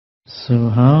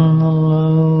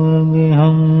Subhanallah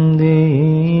bihamdihi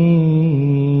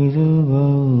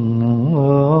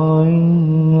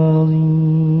subhanallahil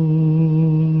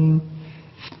azim.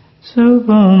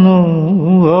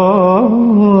 Subhanallah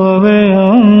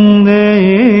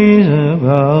bihamdihi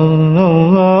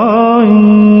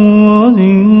subhanallahil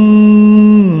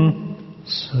azim.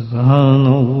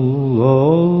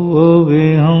 Subhanallah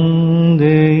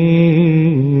bihamdihi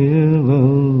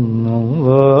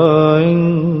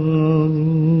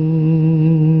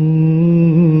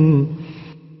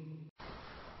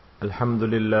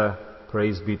Alhamdulillah,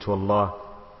 praise be to Allah.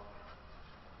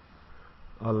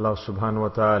 Allah subhanahu wa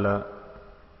ta'ala,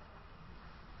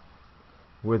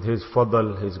 with His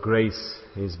fadl, His grace,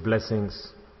 His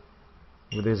blessings,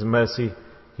 with His mercy,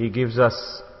 He gives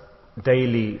us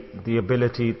daily the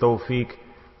ability, tawfiq,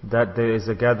 that there is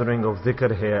a gathering of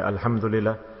dhikr here,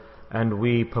 alhamdulillah, and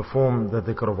we perform the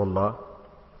dhikr of Allah.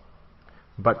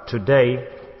 But today,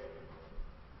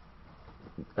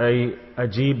 a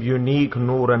ajib, unique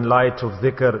nur and light of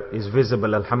dhikr is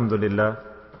visible, alhamdulillah.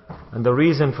 And the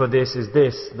reason for this is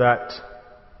that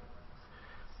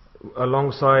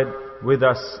alongside with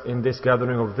us in this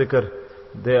gathering of dhikr,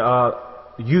 there are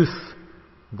youth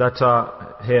that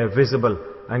are here visible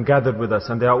and gathered with us.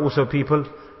 And there are also people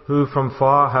who from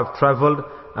far have travelled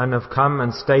and have come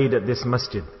and stayed at this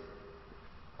masjid.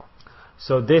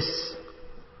 So this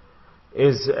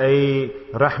is a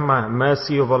rahmah,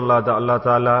 mercy of Allah that Allah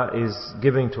Ta'ala is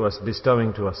giving to us,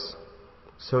 bestowing to us.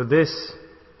 So this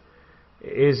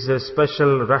is a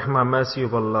special rahmah, mercy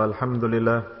of Allah,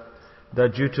 alhamdulillah,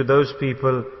 that due to those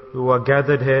people who are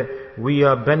gathered here, we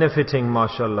are benefiting,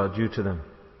 mashallah, due to them.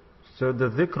 So the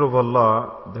dhikr of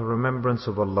Allah, the remembrance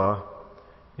of Allah,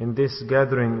 in this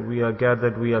gathering we are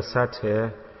gathered, we are sat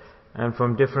here, and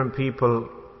from different people,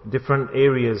 different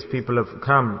areas, people have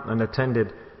come and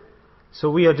attended. So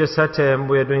we are just sat here and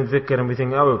we are doing dhikr and we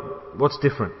think, oh, what's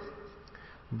different?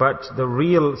 But the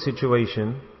real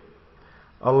situation,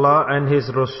 Allah and His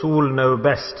Rasul know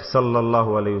best, sallallahu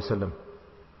alayhi wasallam.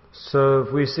 So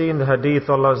if we see in the hadith,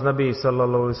 Allah's Nabi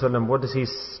sallallahu alayhi wasallam, what does he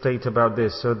state about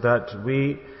this? So that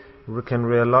we can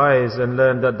realize and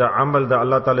learn that the amal that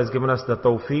Allah Ta'ala has given us the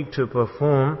tawfiq to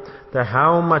perform, that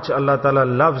how much Allah Ta'ala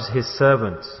loves His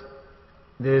servants.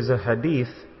 There is a hadith,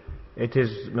 it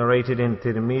is narrated in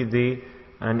Tirmidhi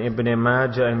and Ibn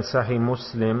Majah and Sahih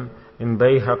Muslim, in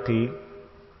Bayhaqi,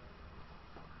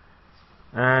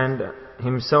 and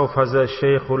himself Hazrat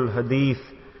Sheikh Hadith,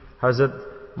 Hazrat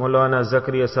Maulana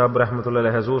Zakaria Sahab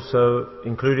Rahmatullah has also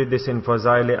included this in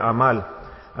Fazail Amal.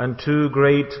 And two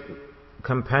great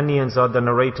companions are the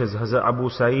narrators, Hazrat Abu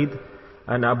Sa'id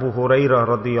and Abu Hurairah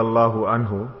radiyallahu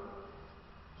anhu.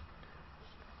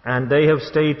 And they have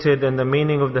stated, and the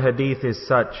meaning of the hadith is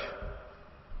such,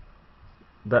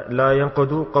 that لا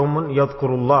ينقضوا قوم يذكر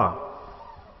الله,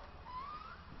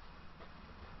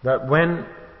 that when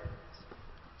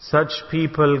such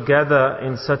people gather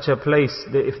in such a place,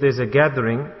 if there's a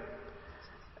gathering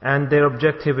and their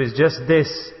objective is just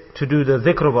this, to do the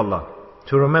dhikr of Allah,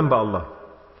 to remember Allah,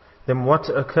 then what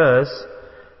occurs,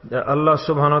 that Allah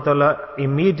subhanahu wa ta'ala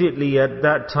immediately at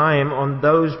that time on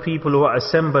those people who are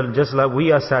assembled, just like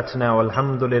we are sat now,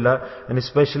 alhamdulillah, and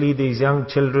especially these young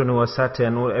children who are sat here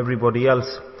and everybody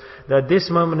else, that this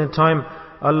moment in time,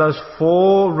 Allah's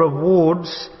 4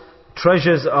 rewards,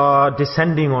 treasures are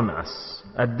descending on us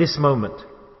at this moment.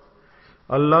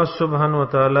 Allah subhanahu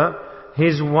wa ta'ala,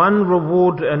 His one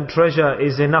reward and treasure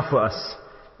is enough for us.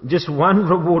 Just one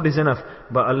reward is enough.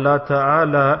 But Allah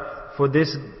Ta'ala, for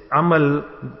this amal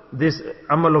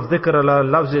of dhikr, Allah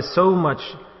loves it so much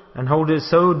and holds it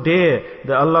so dear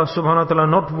that Allah subhanahu wa ta'ala,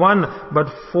 not one but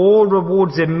 4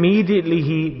 rewards immediately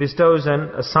He bestows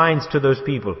and assigns to those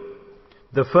people.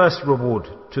 The first reward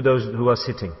to those who are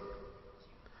sitting,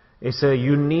 it's a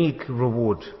unique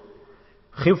reward.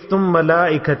 Khiftum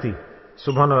malaikati,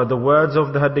 subhanallah, the words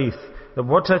of the hadith, that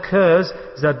what occurs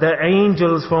is that the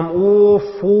angels from all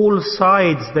 4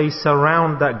 sides, they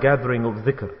surround that gathering of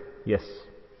dhikr. Yes.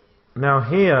 Now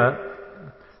here,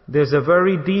 there's a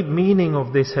very deep meaning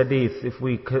of this hadith if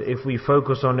we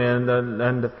focus on it,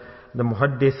 and the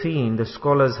muhaddithin, the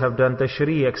scholars have done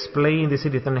tashri', explain this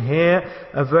hadith, and here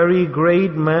a very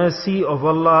great mercy of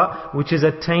Allah which is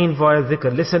attained via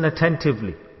dhikr. Listen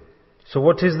attentively. So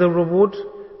what is the reward?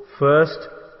 First,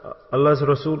 Allah's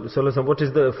Rasul sallallahu alaihi wasallam, what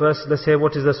is the first, let's say,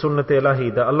 what is the sunnat ilahi,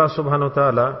 that Allah subhanahu wa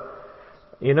ta'ala,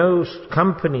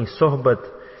 company, sohbat,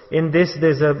 in this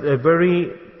there's a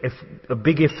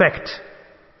big effect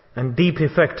and deep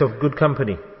effect of good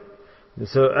company.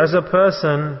 So as a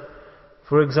person,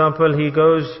 for example, he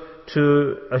goes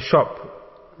to a shop,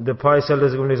 the pious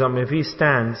elders give an example, if he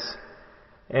stands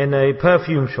in a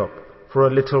perfume shop for a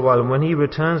little while. When he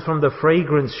returns from the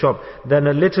fragrance shop, then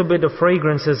a little bit of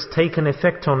fragrance has taken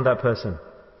effect on that person.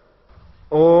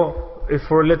 Or if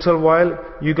for a little while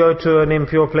you go to an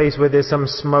impure place where there's some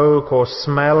smoke or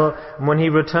smell, when he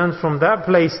returns from that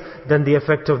place, then the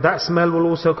effect of that smell will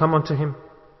also come onto him.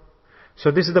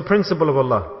 So this is the principle of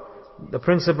Allah. The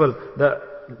principle that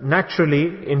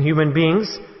naturally in human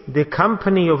beings, the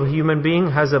company of a human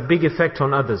being has a big effect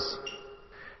on others.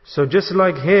 So just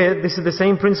like here, this is the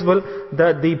same principle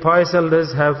that the pious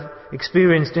elders have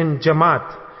experienced in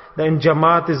Jamaat. That in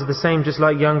Jamaat is the same, just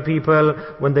like young people,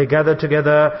 when they gather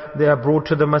together, they are brought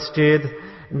to the masjid.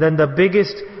 And then the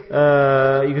biggest,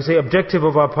 you can say, objective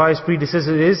of our pious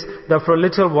predecessors is that for a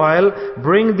little while,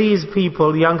 bring these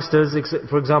people, youngsters,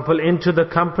 for example, into the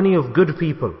company of good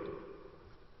people.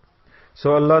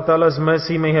 So Allah Ta'ala's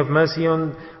mercy, may have mercy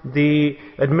on the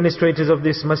administrators of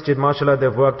this masjid. MashaAllah,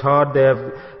 they've worked hard, they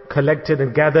have collected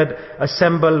and gathered,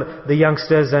 assembled the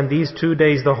youngsters, and these 2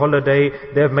 days, the holiday,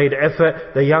 they have made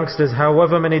effort, the youngsters,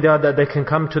 however many they are, that they can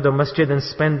come to the masjid and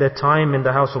spend their time in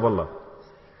the house of Allah.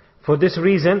 For this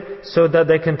reason, so that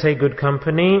they can take good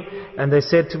company, and they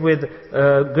sit with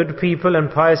good people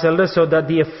and pious elders, so that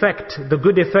the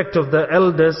good effect of the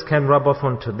elders can rub off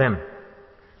onto them.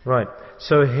 Right.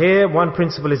 So here one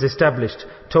principle is established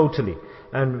totally,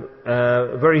 and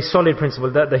very solid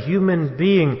principle, that the human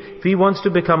being, if he wants to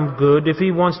become good, if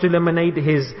he wants to eliminate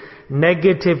his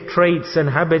negative traits and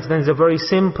habits, then it's a very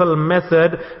simple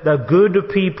method, that good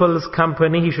people's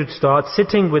company, he should start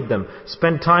sitting with them,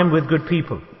 spend time with good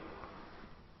people.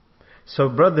 So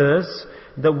brothers,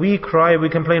 that we cry, we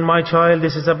complain, my child,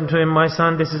 this has happened to him, my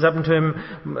son, this has happened to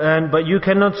him, but you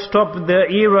cannot stop the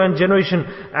era and generation.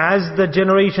 As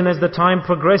the time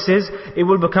progresses, it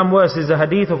will become worse. There's a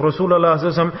hadith of Rasulullah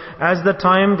sallallahu alaihi wasallam, as the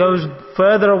time goes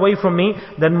further away from me,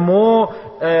 then more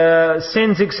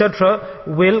sins, etc.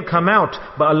 will come out.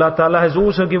 But Allah Ta'ala has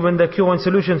also given the cure and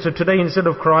solution. So today, instead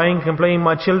of crying, complaining,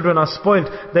 my children are spoiled,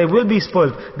 they will be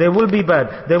spoiled, they will be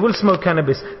bad, they will smoke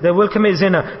cannabis, they will commit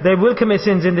zina, they will commit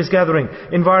sins in this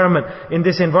in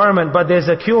this environment. But there's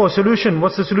a cure, solution.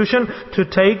 What's the solution? To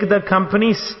take the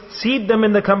company, seat them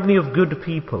in the company of good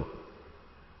people.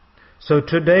 So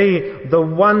today, the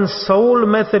one sole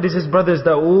method is, brothers,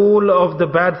 that all of the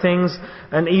bad things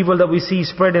and evil that we see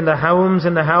spread in the homes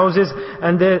and the houses,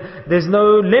 and there's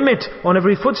no limit on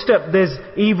every footstep. There's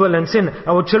evil and sin.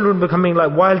 Our children becoming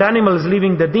like wild animals,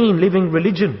 leaving the deen, leaving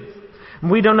religion.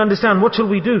 We don't understand. What shall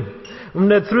we do?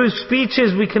 Through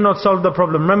speeches we cannot solve the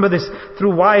problem. Remember this.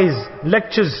 Through wise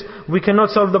lectures we cannot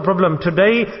solve the problem.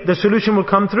 Today the solution will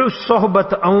come through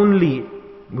sohbat only,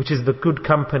 which is the good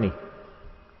company,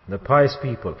 the pious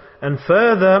people. And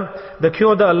further, the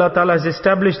cure that Allah Ta'ala has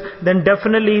established, then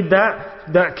definitely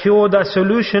that cure, that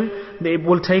solution, it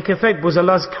will take effect, because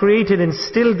Allah has created and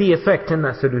instilled the effect in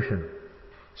that solution.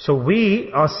 So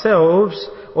we ourselves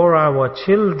or our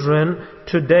children,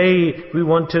 today we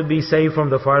want to be saved from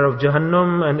the fire of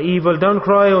Jahannam and evil. Don't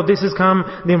cry, oh this has come,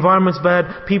 the environment's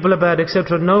bad, people are bad,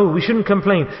 etc. No, we shouldn't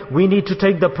complain. We need to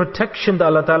take the protection that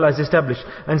Allah Ta'ala has established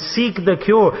and seek the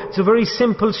cure. It's a very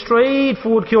simple,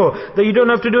 straightforward cure, that you don't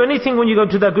have to do anything when you go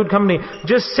to that good company.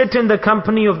 Just sit in the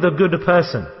company of the good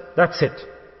person. That's it.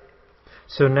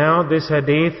 So now this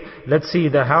hadith, let's see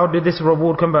how did this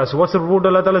reward come about. So what's the reward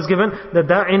Allah Ta'ala has given?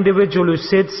 That individual who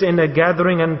sits in a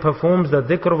gathering and performs the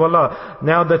dhikr of Allah.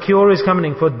 Now the cure is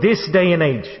coming for this day and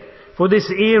age, for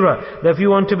this era, that if you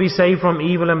want to be saved from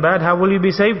evil and bad, how will you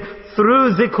be saved?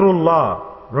 Through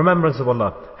dhikrullah, remembrance of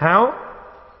Allah. How?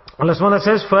 Allah subhanahu wa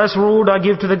ta'ala says, first reward I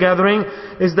give to the gathering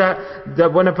is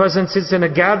that when a person sits in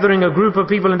a gathering, a group of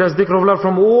people, and does dhikr of Allah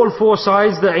from all four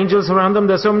sides, the angels around them,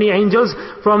 there's so many angels,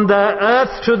 from the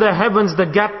earth to the heavens, the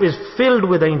gap is filled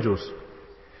with angels.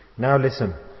 Now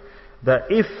listen, that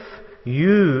if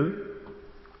you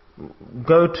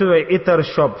go to a itar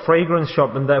shop, fragrance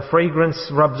shop, and that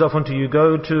fragrance rubs off onto you,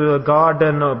 go to a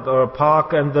garden or a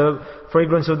park and the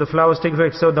fragrance of the flowers takes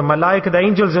effect. So the malaika, the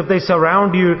angels, if they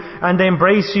surround you and they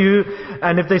embrace you,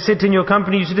 and if they sit in your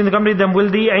company, you sit in the company, then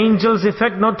will the angels'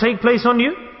 effect not take place on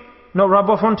you? Not rub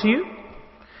off onto you?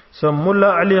 So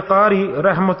Mullah Ali Qari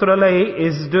rahmatullahi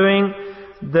is doing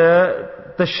the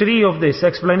tashri of this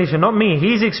explanation, not me.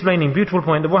 He's explaining, beautiful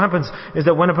point. What happens is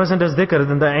that when a person does dhikr,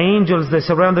 then the angels, they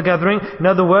surround the gathering. In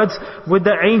other words, with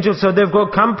the angels, so they've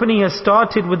got company has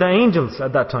started with the angels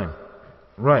at that time.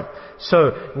 Right.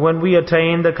 So when we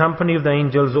attain the company of the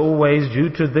angels, always due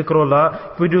to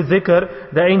dhikrullah, if we do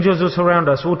dhikr, the angels will surround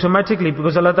us automatically,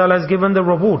 because Allah Ta'ala has given the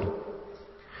reward.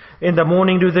 In the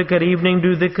morning do dhikr, evening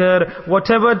do dhikr.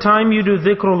 Whatever time you do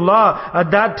dhikrullah, at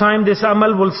that time this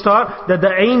amal will start, that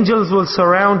the angels will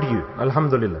surround you.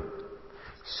 Alhamdulillah.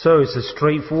 So it's a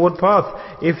straightforward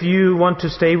path. If you want to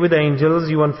stay with angels,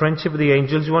 you want friendship with the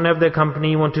angels, you want to have their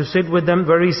company, you want to sit with them,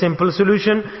 very simple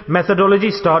solution, methodology,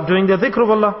 start doing the dhikr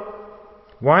of Allah.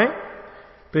 Why?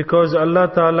 Because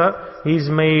Allah Ta'ala, He's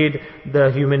made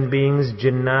the human beings,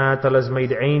 jinnat, Allah's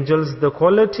made angels. The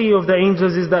quality of the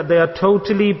angels is that they are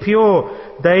totally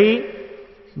pure. They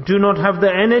do not have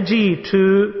the energy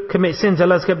to commit sins.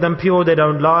 Allah has kept them pure. They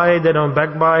don't lie, they don't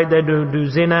backbite, they don't do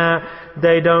zina,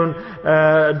 they don't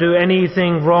do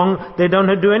anything wrong, they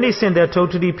don't do any sin. They're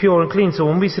totally pure and clean. So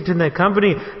when we sit in their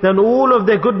company, then all of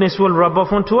their goodness will rub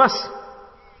off onto us.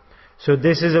 So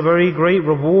this is a very great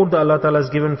reward that Allah Ta'ala has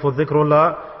given for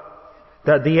dhikrullah,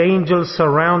 that the angels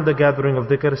surround the gathering of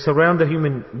dhikr, surround the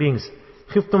human beings.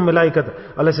 Khiftum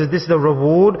malaikat. Allah says this is the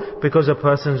reward because a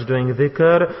person's doing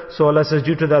dhikr. So Allah says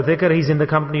due to that dhikr, he's in the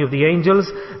company of the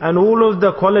angels. And all of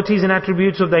the qualities and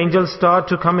attributes of the angels start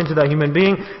to come into the human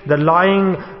being. The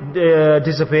lying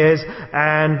disappears,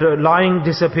 and lying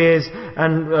disappears,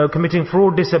 and committing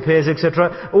fraud disappears,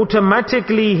 etc.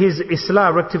 Automatically his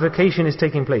islah, rectification is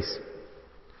taking place.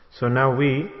 So now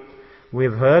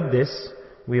we've heard this.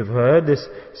 We've heard this.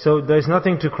 So there's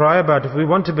nothing to cry about. If we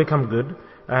want to become good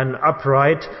and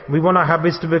upright, we want our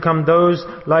habits to become those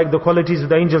like the qualities of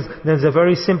the angels, there's a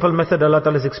very simple method Allah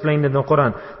Ta'ala has explained in the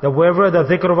Quran. That wherever the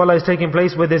dhikr of Allah is taking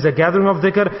place, where there's a gathering of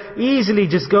dhikr, easily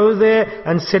just go there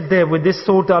and sit there with this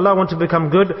thought, Allah, I want to become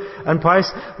good and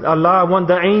pious. Allah, I want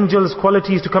the angels'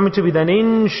 qualities to come into me. Then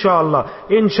inshallah,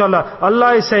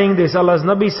 Allah is saying this, Allah's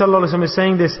Nabi Sallallahu Alaihi Wasallam is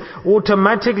saying this,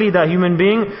 automatically that human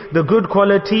being, the good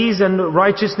qualities and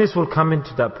righteousness will come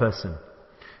into that person.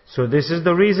 So this is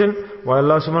the reason why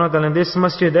Allah subhanahu wa ta'ala in this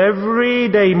masjid every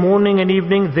day, morning and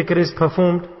evening, dhikr is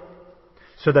performed.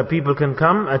 So that people can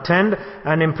come, attend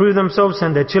and improve themselves,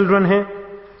 send their children here.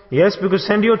 Yes, because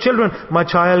send your children. My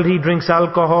child, he drinks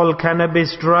alcohol,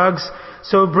 cannabis, drugs.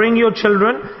 So bring your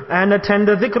children and attend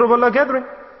the dhikr of Allah gathering.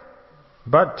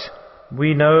 But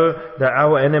we know that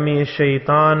our enemy is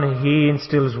shaitan. He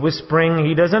instills whispering.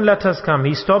 He doesn't let us come.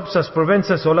 He stops us, prevents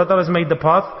us. So Allah Ta'ala has made the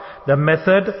path, the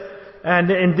method.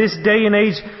 And in this day and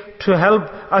age, to help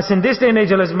us in this day and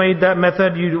age, Allah has made that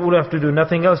method. You all have to do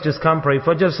nothing else. Just come, pray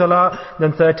Fajr Salah,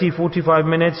 then 30-45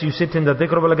 minutes, you sit in the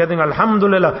dhikr of Allah gathering.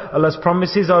 Alhamdulillah, Allah's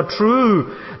promises are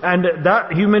true. And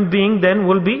that human being then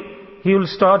he will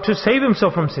start to save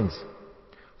himself from sins.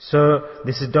 So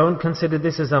don't consider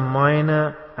this as a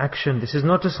minor action. This is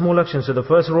not a small action. So the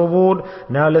first reward,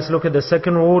 now let's look at the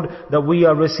second reward that we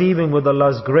are receiving with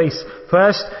Allah's grace.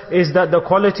 First is that the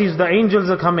qualities, the angels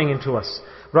are coming into us,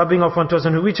 rubbing off onto us.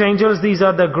 And which angels? These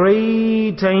are the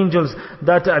great angels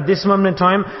that at this moment in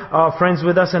time are friends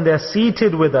with us and they are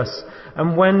seated with us.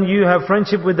 And when you have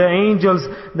friendship with the angels,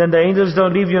 then the angels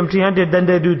don't leave you empty-handed. Then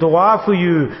they do dua for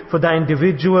you, for the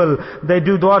individual. They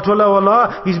do dua to Allah.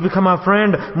 Allah, he's become our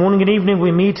friend. Morning and evening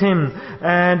we meet him.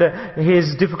 And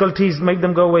his difficulties make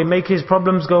them go away. Make his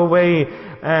problems go away.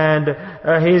 And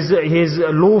his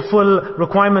lawful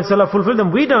requirements, Allah fulfill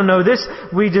them. We don't know this.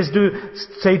 We just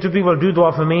say to people, do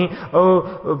dua for me.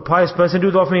 Oh, pious person, do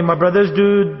dua for me. My brothers,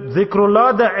 do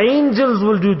dhikrullah. The angels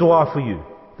will do dua for you.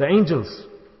 The angels.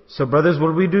 So brothers,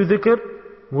 will we do dhikr?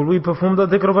 Will we perform the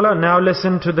dhikr of Allah? Now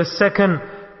listen to the second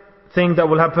thing that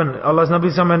will happen. Allah's Nabi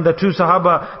Sallallahu and the two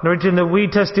Sahaba narrating that we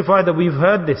testify that we've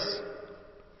heard this.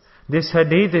 This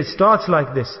hadith, it starts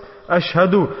like this.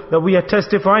 Ashhadu, that we are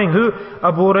testifying. Who?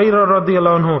 Abu Hurairah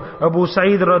radiyallahu anhu, Abu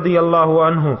Sa'id radiyallahu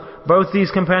anhu. Both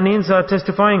these companions are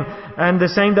testifying. And they're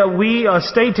saying that we are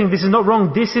stating this is not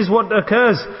wrong. This is what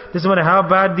occurs. Doesn't matter how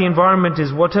bad the environment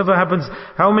is. Whatever happens.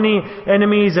 How many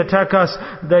enemies attack us.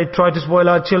 They try to spoil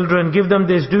our children. Give them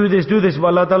this, do this, do this.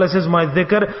 Allah Ta'ala says, my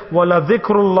dhikr, wala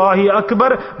dhikrullahi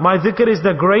akbar. My dhikr is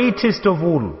the greatest of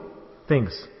all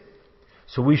things.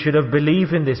 So we should have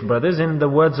belief in this, brothers, in the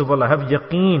words of Allah. Have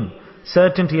yaqeen,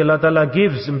 certainty. Allah Ta'ala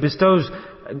gives and bestows,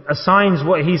 assigns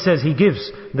what He says He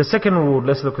gives. The second reward,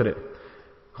 let's look at it.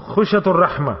 Khushatur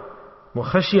rahmah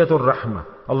wa khashiyatur rahmah.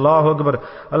 Allahu Akbar.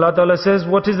 Allah Ta'ala says,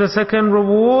 what is the second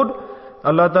reward?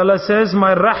 Allah Ta'ala says,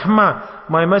 my rahmah,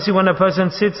 my mercy. When a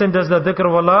person sits and does the dhikr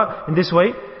of Allah in this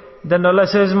way, then Allah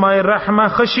says, my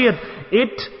rahmah khashiyat.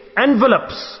 It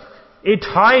envelops, it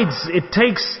hides, it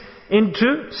takes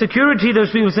into security.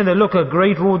 Those people say, look, a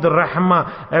great reward, the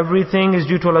rahmah. Everything is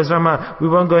due to Allah's rahmah. We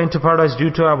won't go into paradise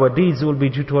due to our deeds. It will be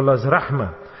due to Allah's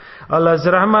rahmah. Allah's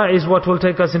rahmah is what will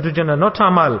take us into Jannah, not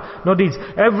amal, not deeds.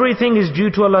 Everything is due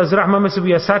to Allah's rahmah. So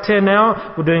we are sat here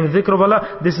now, we're doing dhikr of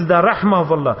Allah. This is the rahmah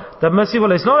of Allah, the mercy of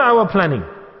Allah. It's not our planning.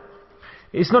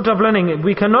 It's not our planning.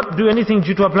 We cannot do anything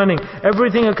due to our planning.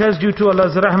 Everything occurs due to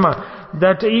Allah's rahmah.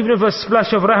 That even if a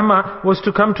splash of rahmah was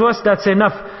to come to us, that's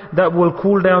enough. That will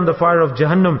cool down the fire of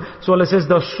Jahannam. So Allah says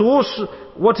the source,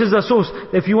 what is the source?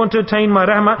 If you want to attain my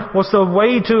rahmah, what's the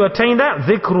way to attain that?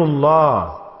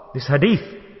 Dhikrullah. This hadith.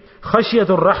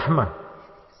 Khashyatur rahmah.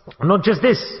 Not just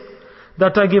this,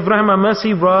 that I give rahmah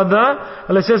mercy, rather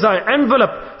Allah says I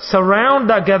envelop, surround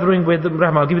that gathering with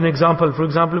rahmah. I'll give you an example. For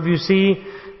example, if you see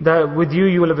that with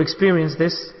you will have experienced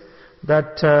this,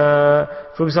 that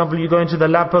for example you go into the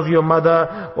lap of your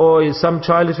mother, or some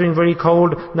child is feeling very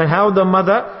cold, then how the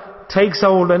mother takes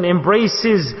hold and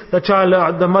embraces the child.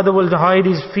 The mother will hide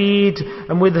his feet,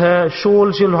 and with her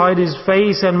shawl she'll hide his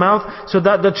face and mouth, so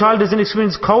that the child doesn't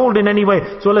experience cold in any way.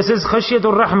 So Allah says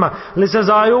khashyatur rahmah. Allah says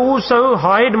I also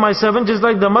hide my servant just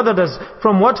like the mother does.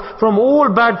 From what? From all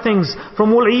bad things,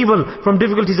 from all evil, from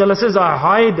difficulties. Allah says I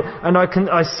hide and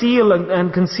I seal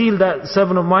and conceal that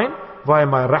servant of mine via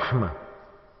my rahmah.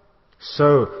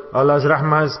 So Allah's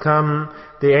rahmah has come.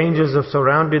 The angels have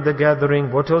surrounded the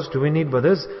gathering. What else do we need,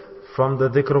 brothers? From the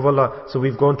dhikr of Allah. So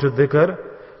we've gone to dhikr,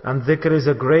 and dhikr is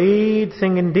a great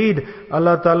thing indeed.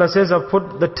 Allah Ta'ala says I've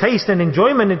put the taste and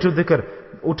enjoyment into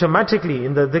dhikr. Automatically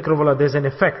in the dhikr of Allah there's an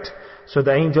effect. So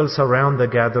the angels surround the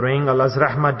gathering, Allah's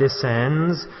rahmah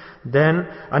descends. Then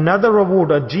another reward,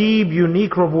 ajeeb,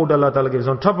 unique reward Allah Ta'ala gives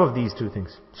on top of these two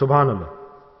things. Subhanallah.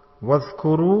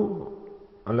 Wadhkuru,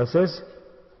 Allah says,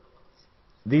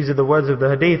 these are the words of the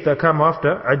hadith that come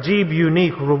after. Ajeeb,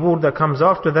 unique reward that comes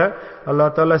after that.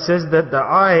 Allah Ta'ala says that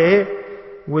I,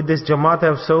 with this Jamaat,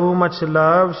 have so much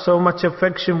love, so much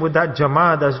affection with that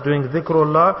Jamaat that's doing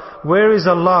Dhikrullah. Where is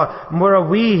Allah? Where are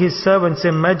we, His servants?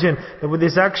 Imagine that with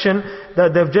this action,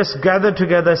 that they've just gathered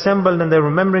together, assembled, and they're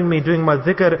remembering me, doing my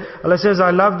dhikr. Allah says, I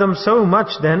love them so much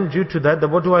then, due to that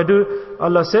what do I do?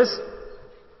 Allah says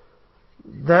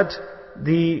that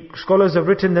the scholars have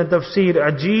written that tafsir,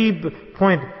 ajeeb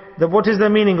point, that what is the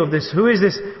meaning of this? Who is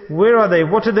this? Where are they?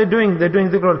 What are they doing? They're doing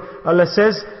dhikr. Allah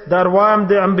says, the arwam,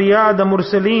 the anbiya, the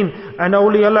mursaleen, and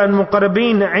awliya and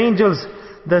muqarrabeen, angels,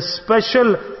 the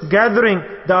special gathering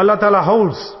that Allah Ta'ala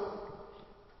holds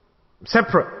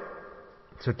separate.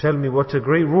 So tell me, what a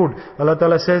great rule. Allah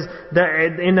Ta'ala says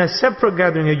that in a separate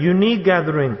gathering, a unique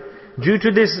gathering, due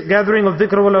to this gathering of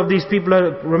dhikrullah of these people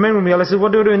are remembering me, Allah says,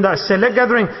 what do you do in that select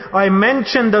gathering? I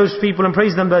mention those people and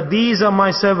praise them, that these are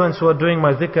my servants who are doing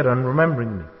my dhikr and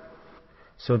remembering me.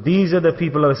 So these are the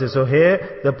people, Allah says. So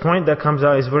here, the point that comes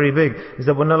out is very big, is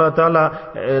that when Allah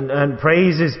Ta'ala and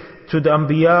praises to the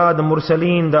anbiya, the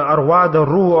mursaleen, the arwah, the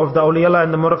ruh of the awliya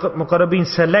and the muqarrabeen,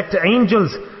 select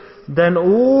angels, then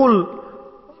all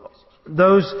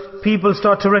those people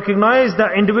start to recognize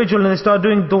that individual, and they start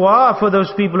doing dua for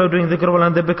those people who are doing dhikrullah,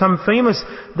 and they become famous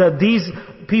that these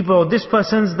people, or this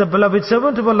person's the beloved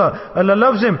servant of Allah. Allah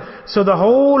loves him. So the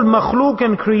whole makhluk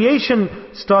and creation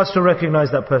starts to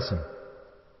recognize that person.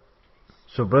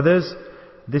 So brothers,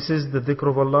 this is the dhikr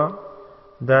of Allah,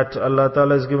 that Allah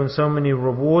Ta'ala has given so many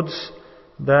rewards,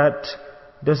 that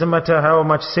doesn't matter how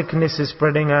much sickness is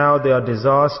spreading out, there are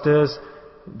disasters.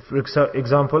 For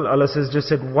example, Allah says, just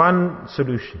said one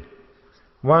solution,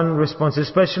 one response,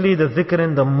 especially the dhikr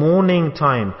in the morning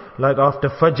time, like after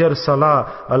Fajr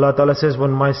Salah. Allah Ta'ala says,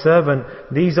 when my servant,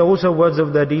 these are also words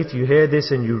of the hadith, you hear this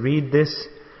and you read this,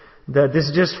 that this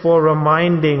is just for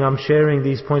reminding, I'm sharing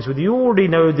these points with you. You already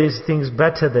know these things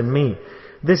better than me.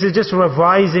 This is just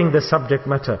revising the subject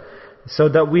matter, so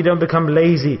that we don't become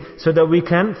lazy, so that we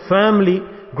can firmly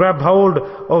grab hold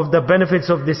of the benefits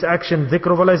of this action.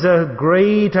 Dhikr of Allah is a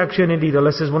great action indeed.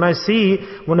 Allah says, when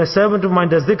a servant of mine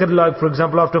does dhikr, like for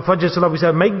example after Fajr Salah, we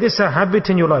say, make this a habit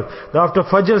in your life. That after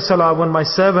Fajr Salah, when my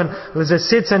servant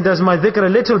sits and does my dhikr a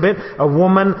little bit, a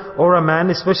woman or a man,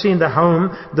 especially in the home,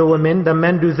 the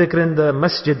men do dhikr in the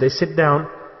masjid, they sit down.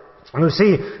 You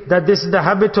see that this is the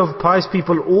habit of pious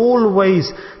people always.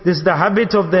 This is the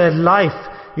habit of their life.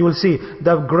 You will see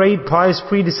the great pious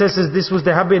predecessors, this was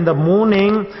the habit. In the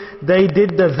morning they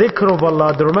did the dhikr of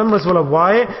Allah, the remembrance of Allah.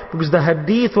 Why? Because the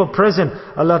hadith were present.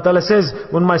 Allah Ta'ala says,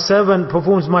 when my servant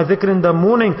performs my dhikr in the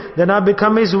morning, then I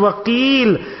become his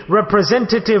waqeel,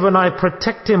 representative, and I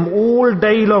protect him all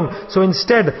day long. So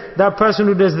instead, that person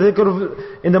who does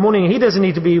dhikr in the morning, he doesn't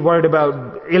need to be worried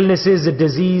about illnesses,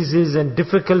 diseases and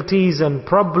difficulties and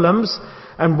problems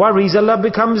and worries. Allah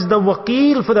becomes the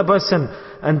waqeel for the person.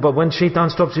 But when shaitan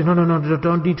stops you, no,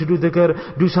 don't need to do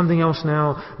dhikr, do something else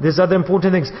now. There's other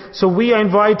important things. So we are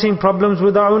inviting problems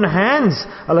with our own hands.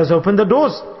 Allah has opened the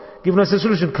doors, given us a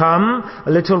solution. Come, a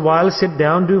little while, sit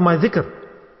down, do my dhikr.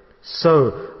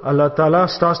 So Allah Ta'ala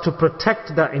starts to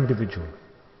protect that individual.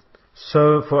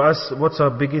 So for us, what's our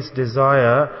biggest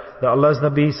desire? That Allah's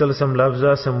Nabi Sallallahu Alaihi Wasallam loves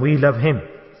us and we love Him.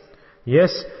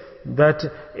 Yes, that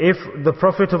if the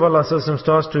Prophet of Allah Sallallahu Alaihi Wasallam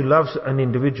starts to love an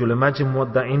individual, imagine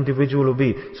what that individual will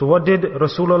be. So what did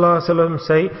Rasulullah Sallallahu Alaihi Wasallam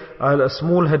say? A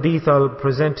small hadith I'll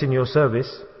present in your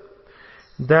service.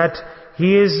 That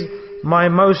he is my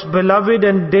most beloved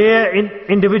and dear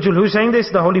individual. Who's saying this?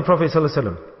 The Holy Prophet Sallallahu Alaihi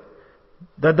Wasallam.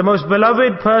 That the most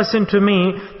beloved person to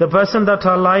me, the person that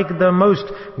I like the most,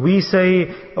 we say,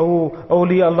 oh,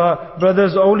 Awliya Allah,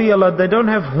 brothers, Awliya Allah, they don't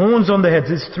have horns on their heads.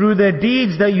 It's through their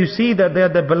deeds that you see that they are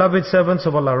the beloved servants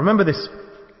of Allah. Remember this.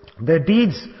 Their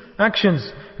deeds,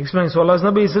 actions. Explains. So Allah's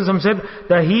Nabi said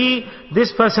that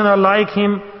this person, I like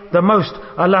him the most.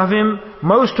 I love him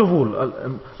most of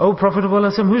all. Oh Prophet of Allah,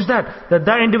 who's that?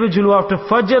 That individual who after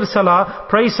Fajr Salah,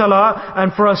 prays Salah,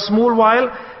 and for a small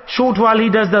while, short while he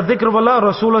does the dhikr of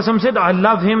Allah, Rasulullah said, I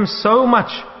love him so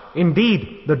much.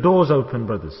 Indeed, the doors open,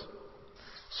 brothers.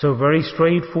 So very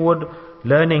straightforward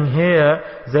learning here,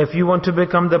 is that if you want to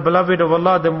become the beloved of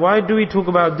Allah, then why do we talk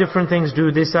about different things?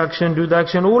 Do this action, do that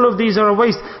action. All of these are a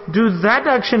waste. Do that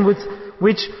action with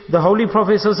which the Holy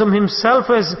Prophet ﷺ himself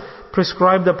has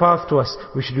prescribed the path to us.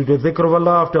 We should do the dhikr of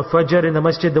Allah after Fajr in the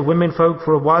masjid. The women folk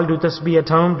for a while do tasbih at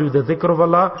home, do the dhikr of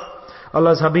Allah.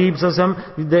 Allah's Habib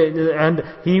and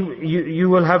you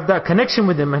will have that connection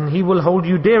with Him and He will hold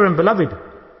you dear and beloved.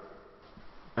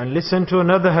 And listen to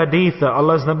another hadith that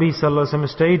Allah's Nabi Sallallahu Alaihi Wasallam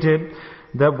stated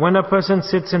that when a person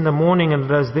sits in the morning and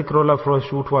does dhikrullah for a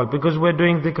short while, because we're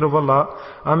doing dhikr of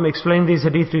Allah, I'm explaining these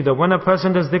hadith to you, that when a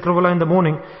person does dhikr of Allah in the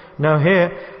morning, now here,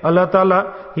 Allah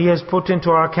Ta'ala, He has put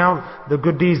into our account the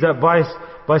good deeds that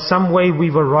by some way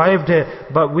we've arrived here,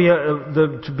 but we are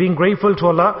being grateful to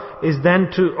Allah is then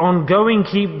to ongoing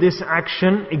keep this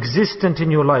action existent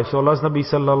in your life. So Allah's Nabi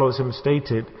Sallallahu Alaihi Wasallam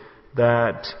stated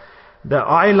that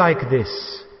I like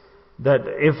this. That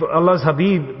if Allah's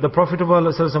Habib, the Prophet of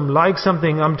Allah likes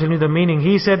something, I'm telling you the meaning.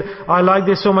 He said, I like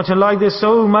this so much and like this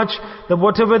so much that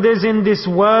whatever there's in this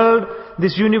world,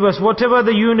 this universe, whatever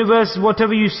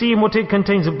you see and what it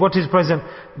contains, what is present,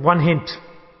 one hint.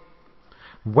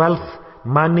 Wealth,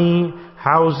 money,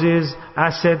 houses,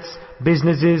 assets,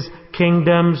 businesses,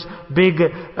 kingdoms, big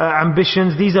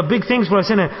ambitions. These are big things for us,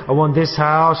 isn't it? I want this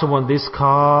house, I want this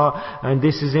car, and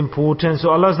this is important. So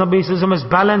Allah's Nabi has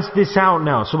balanced this out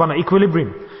now. Subhanallah,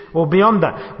 equilibrium. Or beyond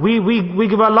that. We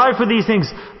give our life for these things,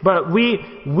 but we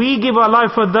give our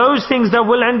life for those things that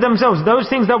will end themselves. Those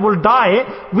things that will die,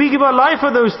 we give our life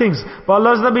for those things. But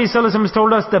Allah's Nabi Sallallahu Alaihi Wasallam has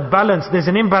told us the balance. There's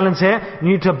an imbalance here.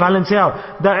 You need to balance it out.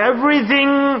 That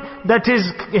everything that is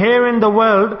here in the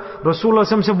world, Rasulullah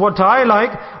said, what I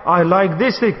like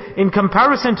this thing. In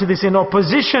comparison to this, in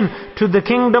opposition to the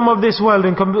kingdom of this world,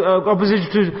 in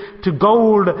opposition to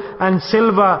gold and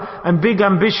silver and big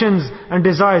ambitions and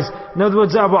desires. In other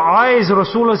words, our eyes,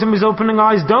 Rasulullah is opening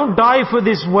eyes. Don't die for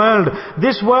this world.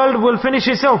 This world will finish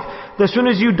itself. As soon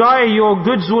as you die, your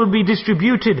goods will be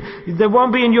distributed. They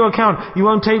won't be in your account. You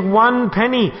won't take one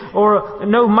penny or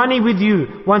no money with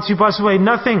you once you pass away.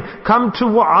 Nothing. Come to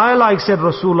what I like, said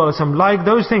Rasulullah, like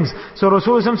those things. So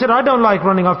Rasulullah said, I don't like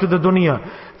running after the dunya.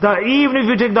 That even if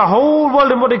you take the whole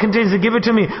world and what it contains and give it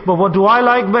to me, but what do I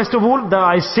like best of all? That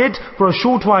I sit for a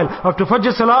short while after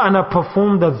Fajr Salah and I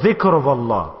perform the dhikr of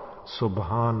Allah.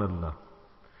 Subhanallah.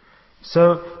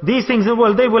 So these things in the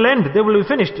world, they will end, they will be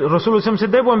finished. Rasulullah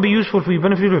said they won't be useful for you,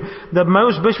 beneficial. The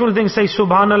most beneficial thing, say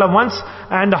Subhanallah once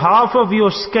and half of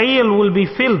your scale will be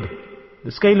filled.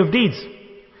 The scale of deeds.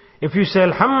 If you say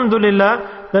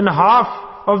Alhamdulillah, then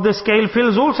half of the scale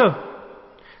fills also.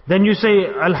 Then you say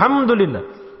Alhamdulillah.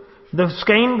 The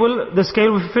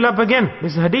scale will fill up again.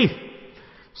 This is hadith.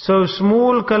 So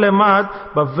small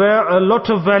kalimat, but a lot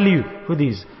of value for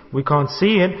these. We can't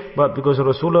see it, but because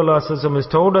Rasulullah has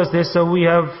told us this, so we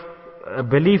have a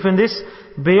belief in this,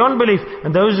 beyond belief.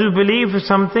 And those who believe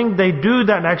something, they do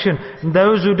that action. And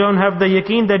those who don't have the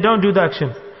yaqeen, they don't do the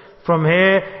action. From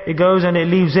here, it goes and it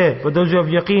leaves here. But those who have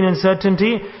yaqeen and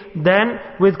certainty, then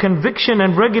with conviction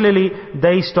and regularly,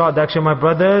 they start the action. My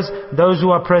brothers, those who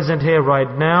are present here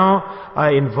right now,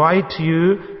 I invite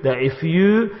you that if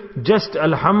you just,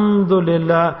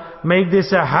 alhamdulillah, make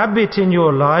this a habit in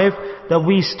your life, that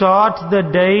we start the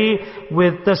day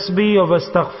with tasbih of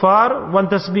istighfar, one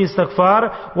tasbih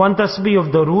istighfar, one tasbih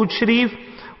of Darood Sharif,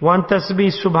 one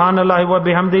tasbih subhanallah wa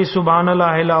bihamdi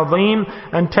subhanallah al-azim,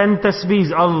 and 10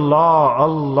 tasbihs Allah,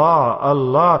 Allah,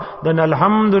 Allah. Then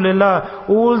alhamdulillah,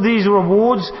 all these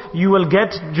rewards you will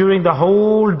get during the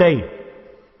whole day.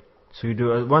 So you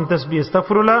do one tasbih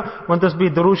astaghfirullah, one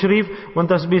tasbih Darood Sharif, one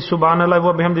tasbih subhanallah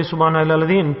wa bihamdi subhanallah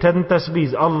al-azim, and 10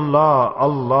 tasbihs Allah,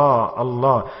 Allah,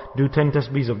 Allah. Do 10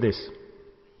 tasbihs of this.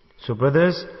 So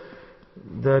brothers,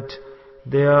 that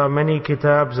there are many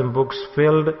kitabs and books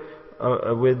filled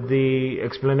with the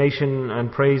explanation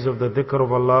and praise of the dhikr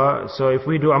of Allah. So if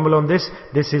we do amal on this,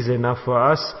 this is enough for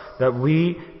us, that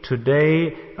we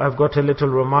today, I've got a little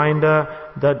reminder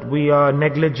that we are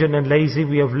negligent and lazy.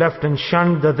 We have left and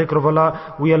shunned the dhikr of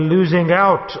Allah. We are losing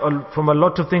out from a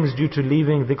lot of things due to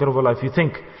leaving dhikr of Allah, if you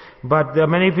think. But there are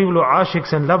many people who are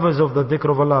ashiks and lovers of the dhikr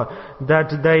of Allah,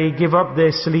 that they give up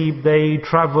their sleep, they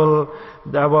travel.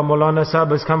 Our Maulana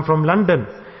Sahib has come from London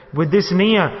with this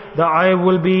niyyah that I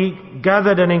will be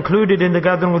gathered and included in the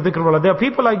gathering with dhikr of Allah. There are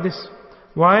people like this.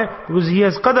 Why? Because he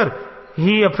has qadr.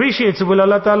 He appreciates. Will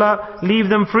Allah Ta'ala leave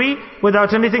them free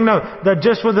without anything? No. That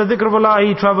just for the dhikr of Allah,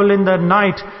 he travel in the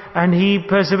night and he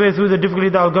perseveres through the difficulty,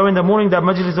 that I'll go in the morning, that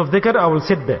majlis of dhikr, I will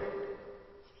sit there.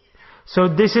 So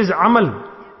this is amal.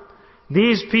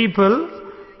 These people,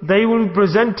 they will be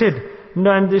presented,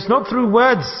 and it's not through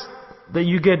words that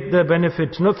you get the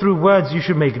benefit. Not through words. You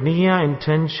should make niyyah,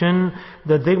 intention.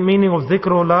 The meaning of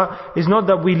dhikrullah is not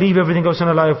that we leave everything else in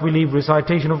our life. We leave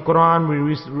recitation of Quran,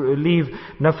 we leave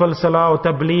nafal salah or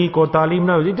tabligh or talim.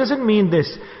 No, it doesn't mean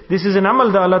this. This is an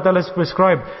amal that Allah Ta'ala has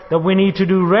prescribed, that we need to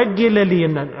do regularly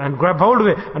and grab hold of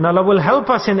it. And Allah will help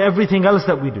us in everything else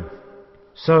that we do.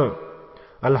 So,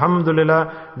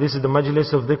 Alhamdulillah, this is the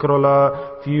majlis of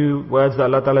dhikrullah. Few words that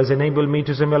Allah Ta'ala has enabled me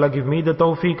to say. May Allah give me the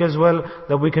tawfiq as well,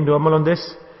 that we can do amal on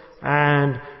this.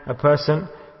 And a person,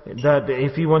 that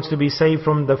if he wants to be saved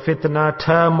from the fitna,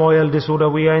 turmoil,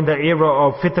 disorder, we are in the era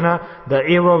of fitna. The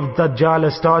era of Dajjal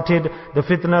has started. The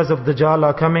fitnas of Dajjal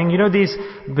are coming. You know this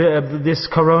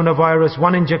coronavirus,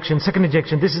 one injection, second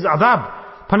injection. This is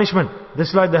adab, punishment. This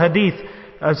is like the hadith.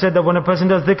 I've said that when a person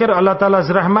does dhikr, Allah Ta'ala's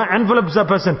rahmah envelopes that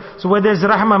person. So where there's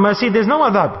rahmah, mercy, there's no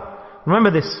adab.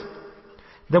 Remember this.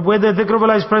 That where the dhikr of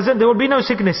Allah is present, there will be no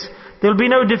sickness. There will be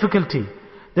no difficulty.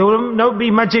 There will not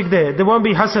be magic there. There won't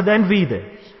be hasad, envy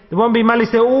there. There won't be malice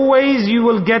there. Always you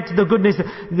will get the goodness.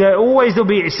 There will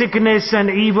be sickness and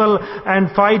evil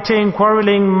and fighting,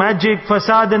 quarreling, magic,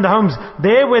 fasad in the homes.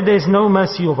 There where there's no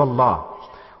mercy of Allah.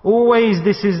 Always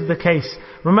this is the case.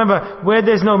 Remember, where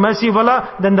there's no mercy of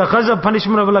Allah, then the ghazab,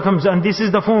 punishment of Allah comes. And this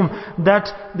is the form that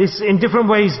this, in different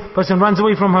ways, person runs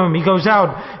away from home, he goes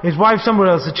out, his wife somewhere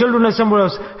else, the children are somewhere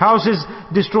else, house is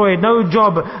destroyed, no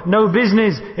job, no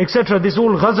business, etc. This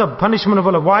all ghazab, punishment of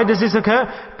Allah. Why does this occur?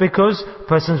 Because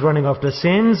person's running after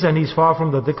sins and he's far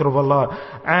from the dhikr of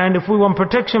Allah. And if we want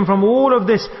protection from all of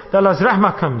this, then Allah's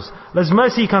rahmah comes, Allah's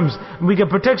mercy comes, and we get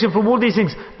protection from all these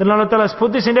things. Then Allah Ta'ala has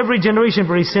put this in every generation,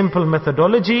 very simple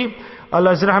methodology.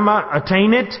 Allah's rahmah,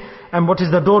 attain it. And what is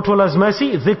the door to Allah's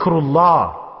mercy?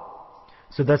 Dhikrullah.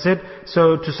 So that's it.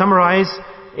 So to summarize,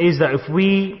 is that if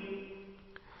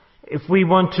we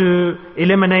want to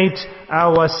eliminate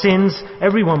our sins,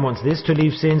 everyone wants this, to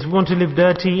leave sins. We want to live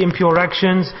dirty, impure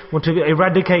actions, want to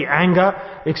eradicate anger,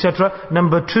 etc.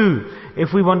 Number 2,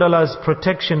 if we want Allah's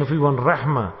protection, if we want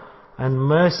rahmah and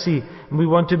mercy, and we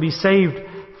want to be saved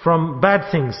from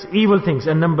bad things, evil things.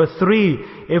 And number 3,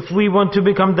 if we want to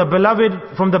become the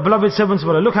beloved, from the beloved servants of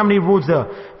Allah. Look how many rules there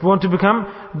are. If we want to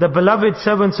become the beloved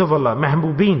servants of Allah,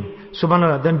 mahbubeen,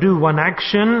 subhanallah, then do one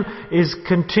action, is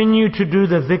continue to do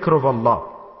the dhikr of Allah.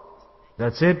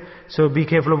 That's it. So be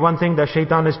careful of one thing, that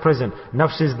shaitan is present,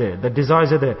 nafs is there, the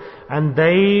desires are there, and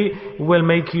they will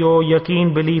make your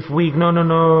yaqeen belief weak. No,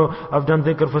 I've done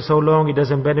dhikr for so long, it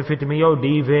doesn't benefit me. Oh,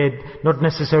 leave it, not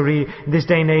necessary, in this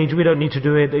day and age we don't need to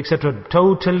do it, etc.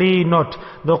 Totally not.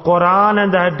 The Quran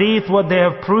and the Hadith, what they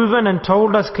have proven and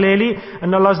told us clearly,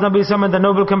 and Allah's Nabi Sallallahu and the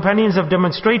noble companions have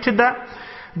demonstrated that,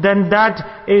 then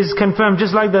that is confirmed.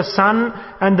 Just like the sun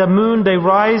and the moon, they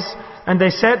rise and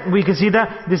they set, we can see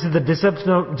that this is the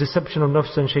deception of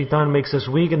nafs and shaitan makes us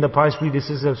weak. And the pious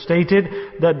predecessors have stated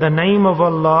that the name of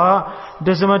Allah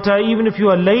doesn't matter, even if you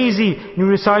are lazy, you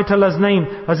recite Allah's name.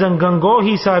 Hazrat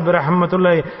Gangohi Sahib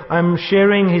Rahmatullah, I'm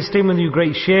sharing his statement with you,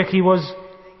 great Sheikh he was.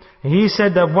 He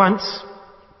said that once,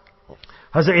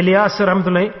 Hazrat Ilyas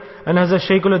Rahmatullah and Hazrat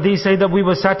Sheikh Al-Adi say that we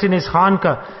were sat in his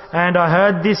khanka, and I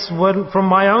heard this word from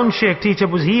my own Sheikh teacher,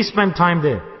 was he spent time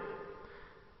there.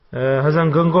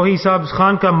 Hazrat Gangohi Sahib's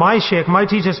khanka, my Sheikh, my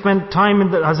teacher spent time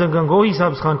in the Hazrat Gangohi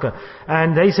Sahib's khanka.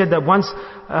 And they said that once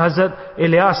Hazrat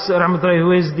Ilyas Rahmatullah,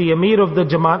 who is the Amir of the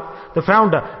Jamaat, the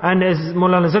founder, and as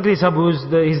Maulana Zakri Sahib, who is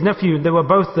his nephew, they were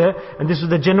both there. And this was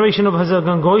the generation of Hazrat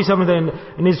Gangohi Sahib.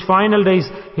 In his final days,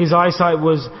 his eyesight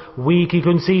was weak, he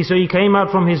couldn't see. So he came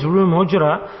out from his room,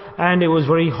 Hujra, and it was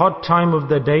very hot time of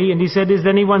the day. And he said, is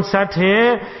anyone sat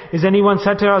here? Is anyone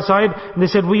sat here outside? And they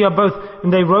said, we are both.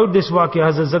 And they wrote this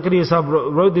waqia. Hazrat Zakariya Sahib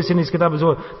wrote this in his kitab as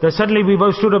well. That suddenly we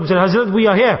both stood up and said, Hazrat, we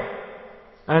are here.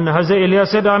 And Hazrat Ilyas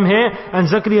said, I'm here and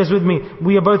Zakaria is with me.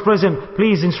 We are both present.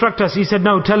 Please instruct us. He said,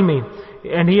 no, tell me.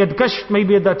 And he had kashf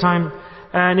maybe at that time.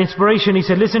 And inspiration, he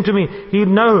said, listen to me.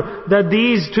 He'd know that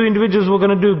these two individuals were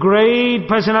going to do great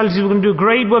personalities, were going to do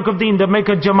great work of deen, that make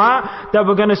a jama'ah, that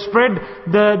were going to spread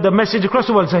the message across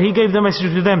the world. So he gave the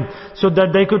message to them, so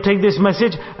that they could take this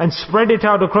message and spread it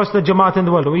out across the jama'at in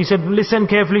the world. He said,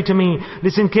 listen carefully to me,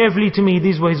 listen carefully to me.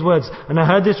 These were his words. And I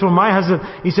heard this from my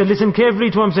Hazrat. He said, listen carefully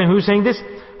to what I'm saying. Who's saying this?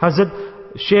 Hazrat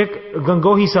Sheikh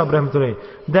Gangohi Sahib Rahmatullah,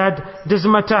 that doesn't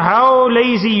matter how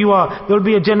lazy you are, there will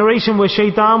be a generation where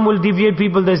shaitan will deviate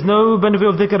people. There's no benefit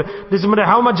of dhikr. Doesn't matter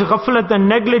how much ghaflat and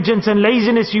negligence and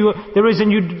laziness there is,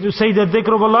 and you say the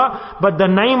dhikr of Allah, but the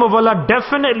name of Allah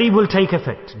definitely will take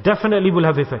effect, definitely will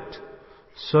have effect.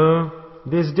 So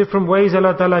there's different ways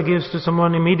Allah Ta'ala gives to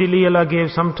someone. Immediately Allah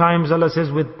gives, sometimes Allah says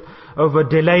with over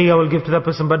delay I will give to that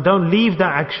person, but don't leave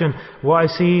that action. What I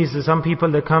see is that some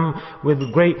people, they come with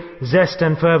great zest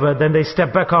and fervor, then they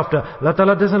step back after. Allah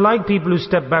Ta'ala doesn't like people who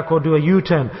step back or do a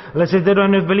U-turn. Allah says they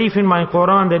don't have belief in my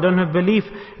Quran, they don't have belief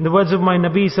in the words of my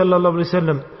Nabi Sallallahu Alaihi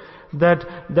Wasallam,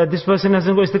 that this person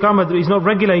hasn't got istiqamah, he's not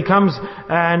regular, he comes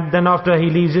and then after he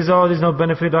leaves, he says, oh, there's no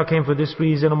benefit, I came for this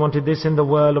reason, I wanted this in the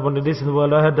world, I wanted this in the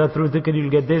world, I heard that through dhikr you'll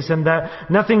get this and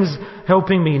that, nothing's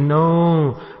helping me.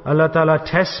 No, Allah Ta'ala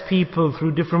tests people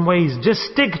through different ways. Just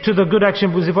stick to the good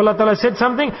action, because if Allah Ta'ala said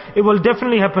something, it will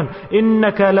definitely happen.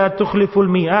 إِنَّكَ لَا تُخْلِفُ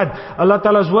الْمِيعَادِ. Allah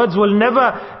Ta'ala's words will never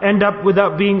end up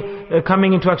without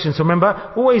coming into action. So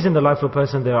remember, always in the life of a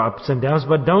person there are ups and downs,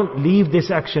 but don't leave this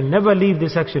action, never leave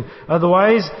this action.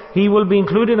 Otherwise, he will be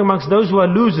included amongst those who are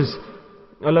losers.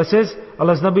 Allah says,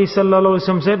 Allah's Nabi Sallallahu Alaihi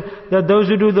Wasallam said that those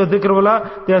who do the dhikr of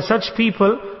Allah, they are such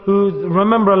people who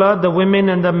remember Allah, the women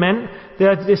and the men, they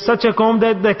are such a qawm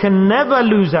that they can never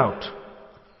lose out.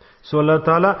 So Allah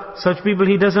Ta'ala, such people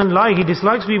He doesn't like, He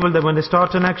dislikes people that when they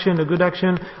start an action, a good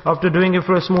action, after doing it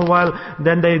for a small while,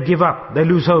 then they give up, they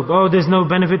lose hope. Oh, there's no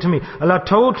benefit to me. Allah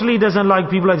totally doesn't like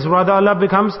people like this. Rather Allah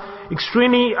becomes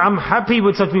extremely unhappy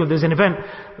with such people. There's an event,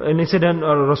 an incident,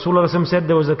 Rasulullah said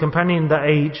there was a companion in that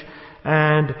age,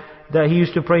 and that he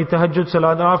used to pray tahajjud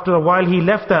salat. After a while he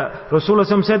left that.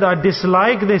 Rasulullah said, I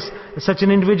dislike this, such an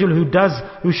individual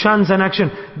who shuns an action,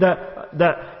 that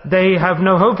they have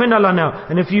no hope in Allah now.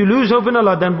 And if you lose hope in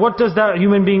Allah, then what does that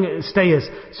human being stay as?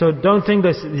 So don't think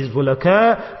this will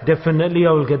occur. Definitely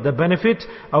I will get the benefit,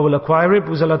 I will acquire it,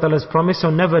 because Allah Ta'ala's promise. So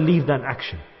never leave that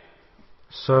action.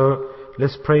 So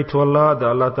let's pray to Allah that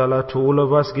Allah Ta'ala to all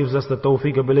of us gives us the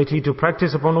tawfiq, ability to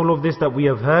practice upon all of this that we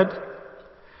have heard.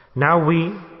 Now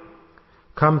we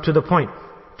come to the point,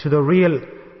 to the real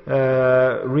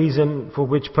reason for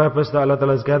which purpose that Allah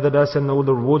Ta'ala has gathered us, and all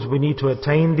the rewards we need to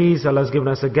attain these. Allah has given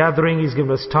us a gathering, He's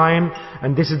given us time,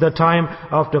 and this is the time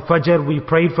after Fajr. We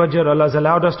prayed Fajr, Allah has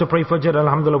allowed us to pray Fajr,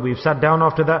 Alhamdulillah, we've sat down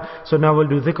after that. So now we'll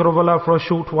do dhikr of Allah for a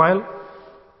short while.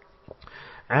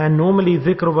 And normally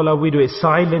dhikr of Allah we do it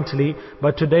silently,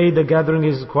 but today the gathering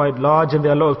is quite large and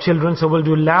there are a lot of children, so we'll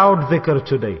do loud dhikr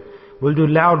today. We'll do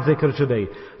loud dhikr today,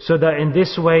 so that in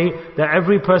this way, that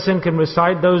every person can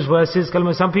recite those verses,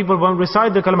 kalma. Some people won't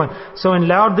recite the kalma. So in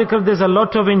loud dhikr, there's a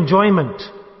lot of enjoyment.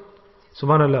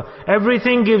 Subhanallah.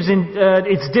 Everything gives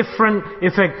its different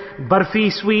effect.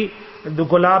 Barfi sweet, the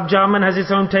gulab jamun has its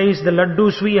own taste, the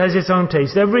laddu sweet has its own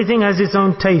taste. Everything has its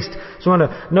own taste.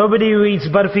 Subhanallah. Nobody who eats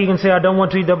barfi can say, I don't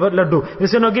want to eat the laddu. He'll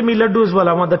say, no, give me laddu as well,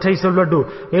 I want the taste of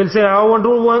laddu. He'll say, I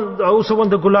also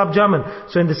want the gulab jamun.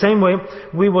 So in the same way,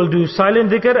 we will do silent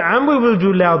dhikr and we will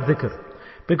do loud dhikr,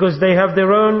 because they have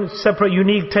their own separate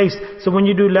unique taste. So when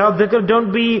you do loud dhikr,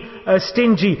 don't be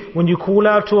stingy. When you call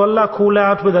out to Allah, call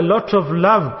out with a lot of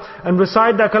love and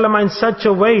recite that kalama in such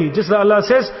a way, just like Allah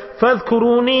says,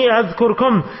 فَاذْكُرُونِي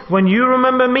أَذْكُرْكُمْ. When you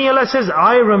remember me, Allah says,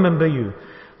 I remember you.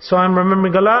 So I'm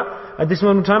remembering Allah at this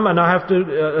moment in time, and I have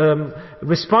to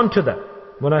respond to that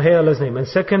when I hear Allah's name. And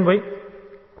second way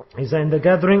is that in the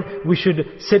gathering we should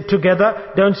sit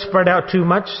together, don't spread out too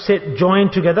much, sit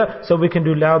joined together, so we can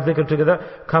do loud dhikr together.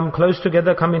 Come close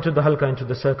together, come into the halqa, into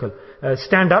the circle,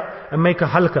 stand up and make a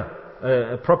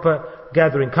halqa, a proper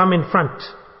gathering, come in front.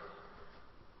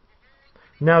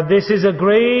 Now this is a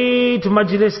great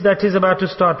majlis that is about to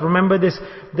start. Remember this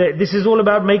is all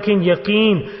about making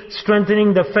yaqeen,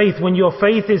 strengthening the faith. When your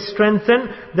faith is strengthened,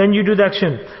 then you do the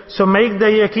action. So make the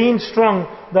yaqeen strong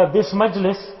that this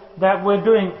majlis that we're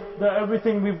doing, that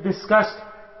everything we've discussed,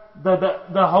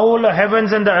 the whole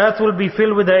heavens and the earth will be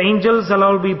filled with the angels.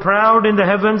 Allah will be proud in the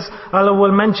heavens. Allah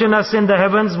will mention us in the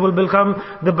heavens. Will become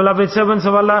the beloved servants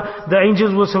of Allah. The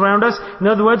angels will surround us. In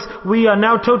other words, we are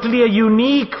now totally a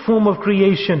unique form of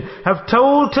creation. Have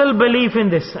total belief in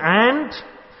this. And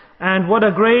And what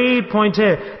a great point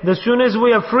here. The soon as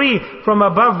we are free from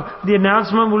above, the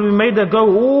announcement will be made that go,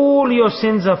 all your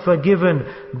sins are forgiven.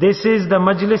 This is the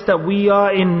majlis that we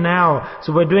are in now.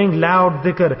 So we're doing loud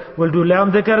dhikr. We'll do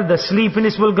loud dhikr, the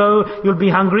sleepiness will go, you'll be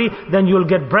hungry, then you'll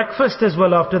get breakfast as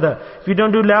well after that. If you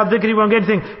don't do loud dhikr, you won't get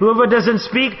anything. Whoever doesn't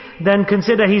speak, then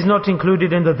consider he's not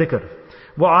included in the dhikr.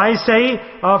 What I say,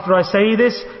 after I say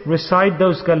this, recite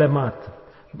those kalamat.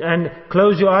 And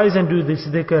close your eyes and do this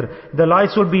dhikr. The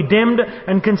lights will be dimmed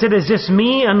and consider it's just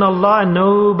me and Allah and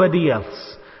nobody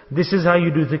else. This is how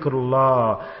you do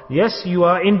dhikrullah. Yes, you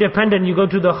are independent. You go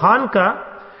to the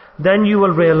khanqa, then you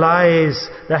will realize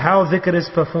that how dhikr is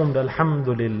performed.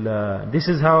 Alhamdulillah. This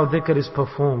is how dhikr is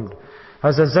performed.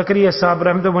 Hazrat Zakaria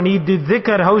Sahib, when he did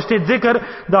dhikr, hosted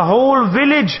dhikr, the whole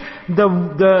village,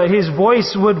 his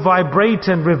voice would vibrate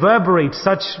and reverberate.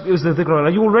 Such is the dhikr. Are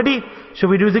you all ready? Shall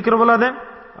we do dhikr of Allah then?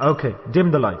 Okay,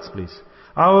 dim the lights please.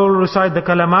 I will recite the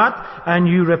kalamat and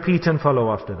you repeat and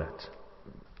follow after that.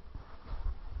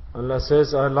 Allah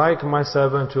says, I like my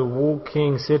servant to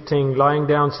walking, sitting, lying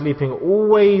down, sleeping.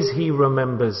 Always he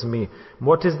remembers me.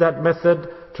 What is that method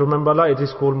to remember Allah? It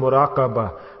is called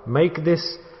muraqabah. Make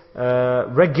this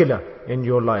regular in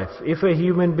your life. If a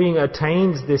human being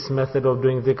attains this method of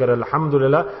doing dhikr,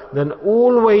 alhamdulillah, then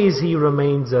always he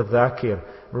remains a dhakir.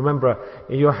 Remember,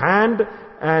 your hand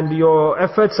and your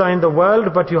efforts are in the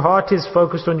world, but your heart is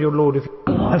focused on your Lord.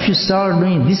 If you start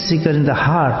doing this zikr in the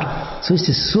heart, so it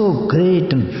is so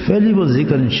great and valuable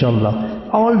zikr,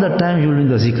 inshallah. All the time you are doing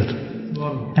the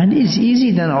zikr. And it's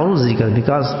easy than all zikr,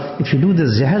 because if you do the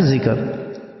zahar zikr,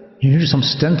 you need some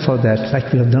strength for that,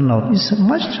 like we have done now. It's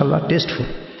much, inshallah, tasteful.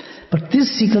 But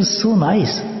this zikr is so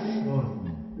nice,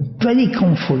 very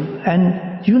comfortable,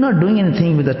 and you're not doing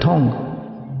anything with the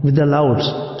tongue, with the louds.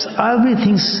 So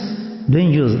everything's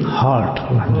doing your heart.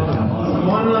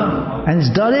 And it's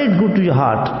direct good to your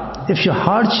heart. If your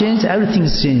heart changes, everything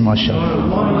is changed,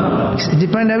 mashallah. It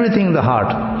depends everything in the heart.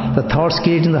 The thoughts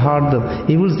create in the heart,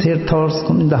 the evil thoughts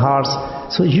come in the hearts.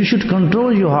 So you should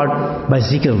control your heart by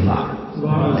zikrullah.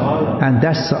 And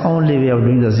that's the only way of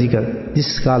doing the zikr. This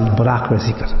is called barakah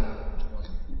zikr.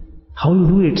 How you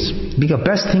do it? Because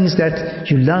best thing is that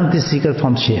you learn this zikr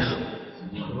from Sheikh.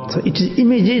 So it is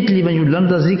immediately when you learn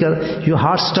the zikr, your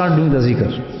heart start doing the zikr.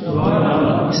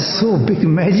 It's so big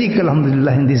magic,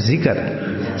 alhamdulillah, in this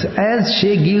zikr. So as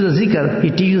Sheikh gives the zikr, he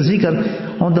teaches the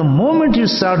zikr, on the moment you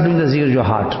start doing the zikr, your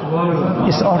heart,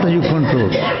 it's out of your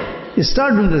control. You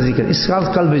start doing the zikr. It's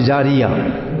called qalb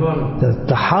jariyah.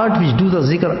 The heart which do the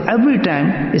zikr every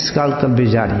time is called qalb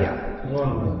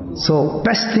jariyah. So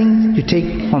best thing you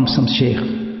take from some sheikh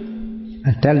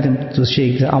and tell them to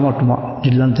sheikh, I want to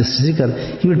learn this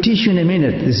zikr. He will teach you in a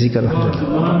minute this zikr.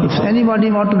 If anybody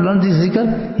want to learn this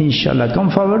zikr, inshallah come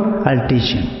forward, I'll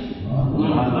teach him.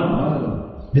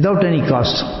 Without any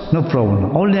cost, no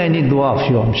problem. Only I need dua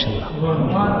of you,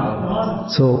 inshallah.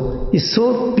 So it's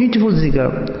so beautiful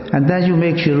zikr, and then you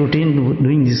make your routine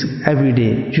doing this every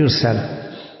day yourself.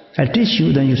 I'll teach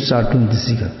you, then you start doing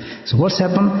this zikr. So what's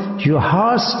happened? Your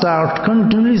heart start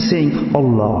continually saying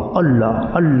Allah,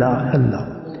 Allah, Allah, Allah.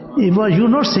 You're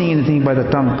not saying anything by the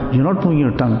tongue, you're not moving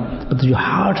your tongue, but your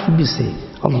heart will be saying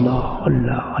Allah,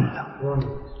 Allah, Allah.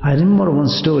 I remember one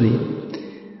story.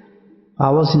 I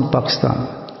was in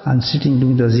Pakistan. I'm sitting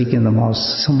doing the zikr in the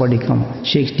mosque. Somebody come,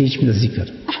 Sheikh, teach me the zikr.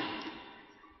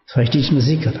 So I teach him the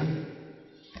zikr.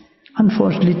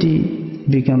 Unfortunately, he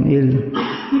became ill,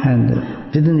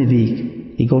 and within a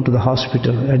week, he go to the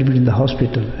hospital, admitted in the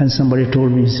hospital, and somebody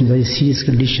told me it's in very serious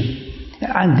condition.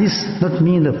 And this not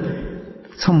mean that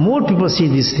some more people see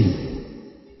this thing,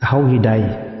 how he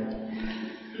died.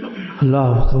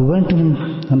 Allah, we went to him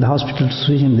in the hospital to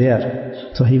see him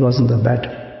there. So he was in the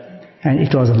bed. And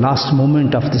it was the last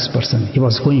moment of this person. He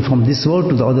was going from this world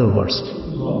to the other world.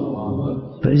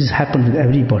 But this happened with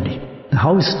everybody.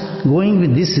 How is going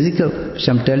with this zikr, which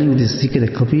I'm telling you, this zikr,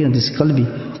 the kafi and this kalbi,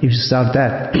 if you start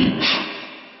that.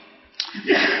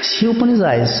 He opened his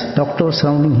eyes, doctor was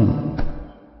surrounding him,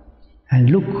 and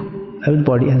look,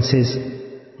 everybody, and says,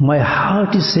 my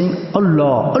heart is saying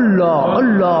Allah, Allah,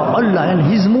 Allah, Allah,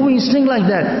 and he's moving his thing like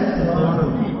that.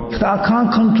 I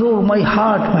can't control my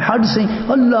heart. My heart is saying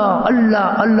Allah,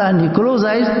 Allah, Allah, and he closed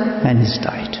eyes and he's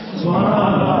died.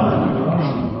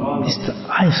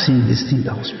 I've seen this thing in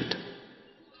the hospital.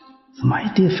 So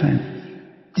my dear friend,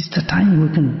 this is the time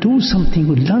we can do something,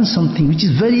 we learn something which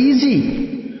is very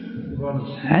easy.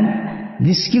 And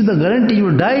this gives the guarantee you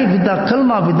will die with the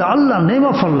kalma, with the Allah, name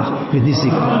of Allah, with this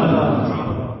zikr.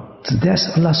 So that's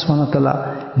Allah subhanahu wa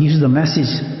ta'ala gives the message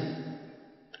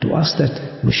to us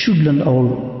that we should learn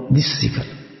all this zikr.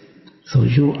 So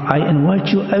I invite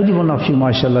you, every one of you,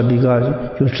 mashallah,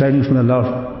 because you're traveling from the Lord,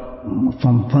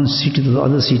 from one city to the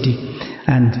other city.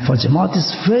 And for Jamaat,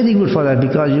 it's very good for that,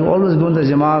 because you always go in the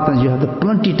Jamaat and you have the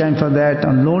plenty time for that,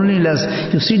 and loneliness.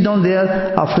 You sit down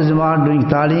there after Jamaat doing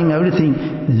talim, everything.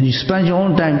 You spend your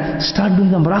own time, start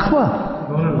doing the muraqabah.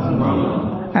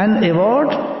 And reward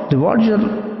you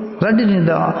read it in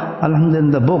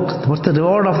the book. What's the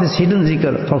reward of this hidden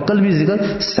zikr? For qalbi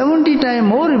zikr, 70 times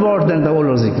more reward than the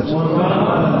older zikr.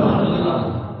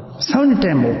 70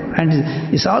 times more. And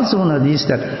it's also one of these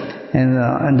that,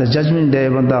 and the judgment day,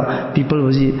 when the people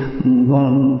will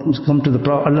come to the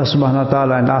Allah subhanahu wa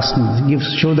ta'ala and ask him,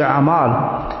 show the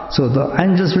amal. So the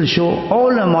angels will show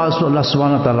all amals to Allah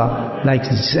subhanahu wa ta'ala, like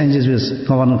these angels with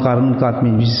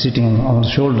which is sitting on our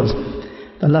shoulders.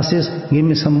 Allah says, give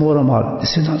me some more amal. They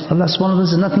say, Allah subhanahu wa ta'ala,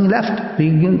 there's nothing left.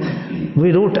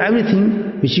 We wrote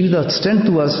everything which gives the strength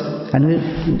to us, and we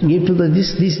gave to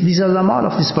these are the amal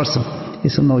of this person. He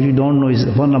said, no, you don't know, it's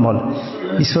one amal.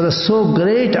 This was a so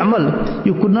great amal,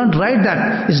 you could not write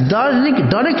that. It's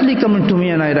directly coming to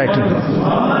me and I write it.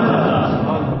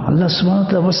 Allah subhanahu wa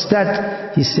ta'ala, what's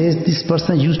that? He says, this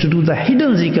person used to do the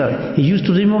hidden zikr. He used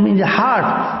to remember in the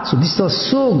heart. So this was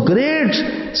so great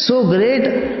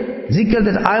zikr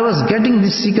that I was getting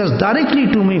this zikr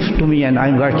directly to me and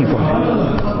I'm writing for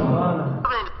him.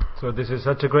 So this is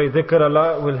such a great dhikr.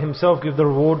 Allah will Himself give the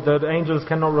reward that angels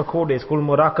cannot record it. It's called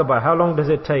muraqabah. How long does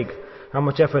it take? How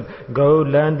much effort? Go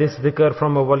learn this dhikr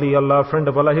from a wali Allah, friend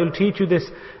of Allah. He'll teach you this,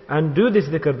 and do this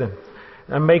dhikr then.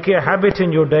 And make it a habit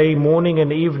in your day, morning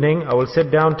and evening. I will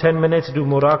sit down 10 minutes, do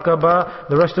muraqabah.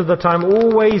 The rest of the time,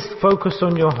 always focus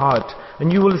on your heart.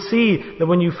 And you will see that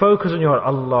when you focus on your heart,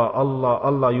 Allah, Allah,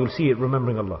 Allah, you'll see it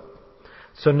remembering Allah.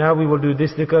 So now we will do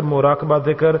this dhikr, muraqabah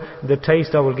dhikr. The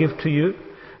taste I will give to you,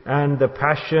 and the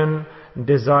passion,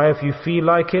 desire, if you feel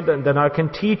like it, and then I can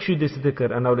teach you this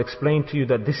dhikr, and I will explain to you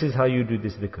that this is how you do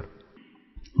this dhikr.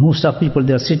 Most of people,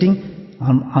 they are sitting,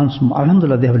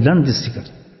 alhamdulillah, they have learned this dhikr,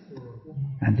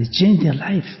 and they change their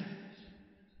life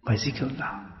by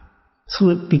dhikrullah. So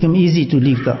it become easy to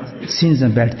leave the sins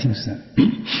and bad things.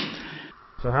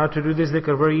 So how to do this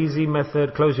dhikr? Very easy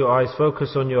method. Close your eyes,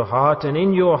 focus on your heart, and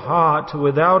in your heart,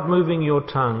 without moving your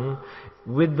tongue,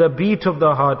 with the beat of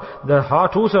the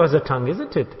heart also has a tongue,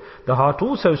 isn't it? The heart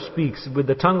also speaks. With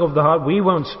the tongue of the heart, we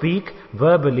won't speak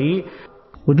verbally.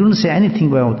 We don't say anything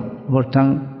about our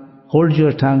tongue. Hold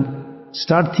your tongue.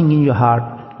 Start thinking your heart.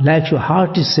 Like your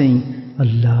heart is saying,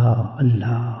 Allah,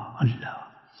 Allah, Allah.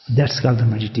 That's called the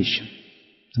meditation.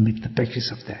 To make the practice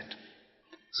of that.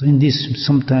 So in this,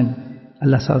 sometime,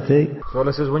 Allah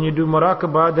says, when you do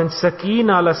muraqabah, then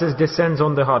sakina, Allah says, descends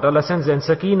on the heart. Allah sends, and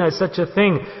sakina is such a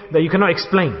thing that you cannot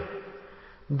explain.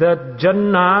 That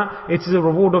Jannah, it's the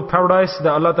reward of paradise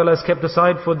that Allah Ta'ala has kept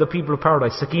aside for the people of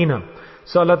paradise, sakina.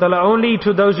 So Allah Ta'ala, only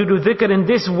to those who do dhikr in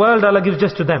this world, Allah gives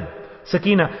just to them.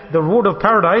 Sakina, the reward of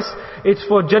paradise, it's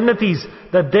for Jannatis.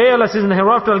 That day, Allah says, in the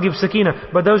hereafter I'll give sakina.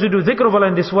 But those who do dhikr of Allah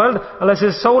in this world, Allah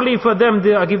says, solely for them,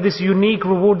 I give this unique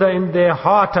reward that in their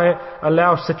heart I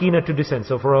allow sakina to descend.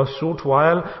 So for a short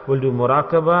while, we'll do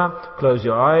muraqabah, close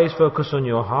your eyes, focus on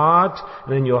your heart,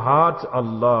 and in your heart,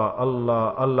 Allah,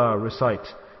 Allah, Allah, recite.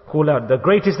 Call out. The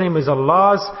greatest name is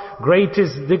Allah's,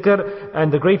 greatest dhikr,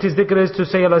 and the greatest dhikr is to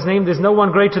say Allah's name. There's no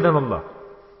one greater than Allah.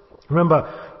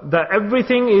 Remember, that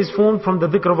everything is formed from the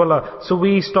dhikr of Allah. So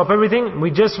we stop everything, we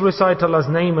just recite Allah's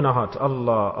name in our heart.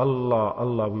 Allah, Allah,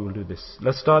 Allah, we will do this.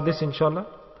 Let's start this, inshallah.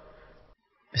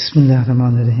 Bismillah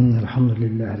ar-Rahman ar-Rahim.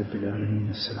 Alhamdulillah Rabbil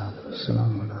Alameen. As-salatu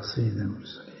was-salamu ala Sayyidina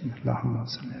al-Mursaleen. Allahumma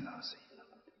salli ala Sayyidina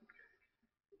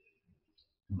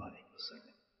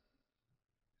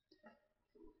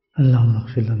Allahumma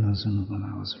aghfir lana zunubana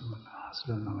wa zulmana wa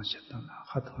aslana wa shaddana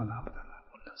khatwana wa badana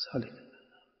kulla zalik.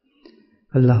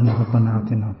 اللهم ربنا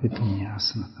آتنا في الدنيا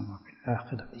حسنة وفي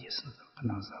الآخرة حسنة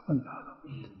وقنا عذاب النار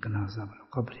وقنا عذاب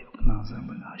القبر وقنا عذاب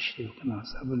الحشر وقنا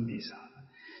عذاب الميزان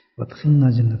وادخلنا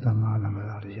جنة مع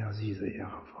الأبرار يا عزيز يا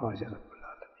غفار يا رب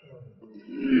العالمين.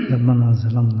 ربنا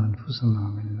ظلمنا أنفسنا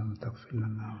وإن لم تغفر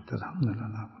لنا وترحمنا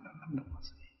لنكونن من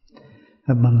الخاسرين.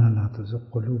 ربنا لا تزغ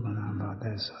قلوبنا بعد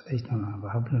إذ هديتنا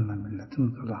وهب لنا من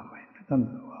لدنك رحمة إنك أنت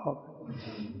الوهاب.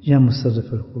 يا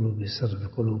مصرف القلوب صرف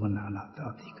قلوبنا على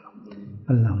طاعتك.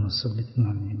 اللهم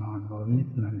ثبتنا الإيمان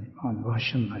وأمتنا الإيمان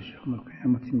وحشرنا يوم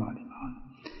القيامة مع الإيمان.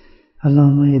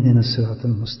 اللهم اهدنا الصراط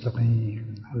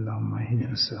المستقيم. اللهم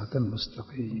اهدنا الصراط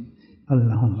المستقيم.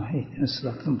 اللهم اهدنا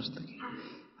الصراط المستقيم.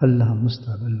 اللهم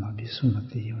استقبلنا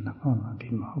بسنته ونفعنا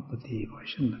بمحبته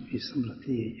وحشرنا في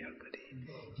سمرته يا كريم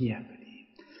يا كريم.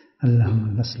 اللهم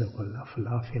نسلك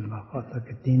الأفلاح في المفاتح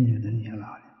في الدين والدنيا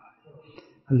العالمة.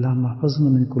 اللهم احفظنا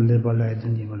من كل بلاء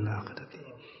الدنيا والآخرة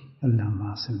اللهم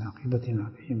احسن عاقبتنا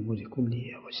في الأمور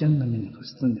كلها وجنبنا من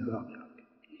خزي العذاب.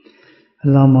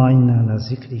 اللهم إنا على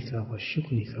ذكرك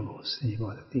وشكرك وحسن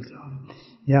عبادتك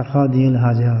يا قاضي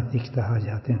الحاجات اقض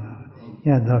حاجاتنا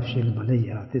يا دافع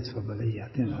البليات ادفع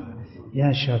بلياتنا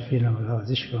يا شافي الأمراض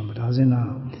اشف أمراضنا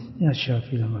يا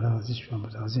شافي الأمراض اشف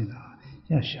أمراضنا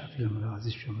يا شافي الأمراض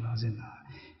اشف أمراضنا.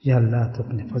 یا اللہ تو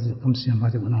اپنے فضل کرم سے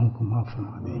ہمارے گناہوں کو معاف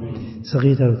فرما دے،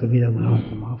 صغیرہ اور کبیرہ گناہوں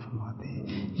کو معاف فرما دے.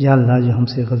 یا اللہ جو ہم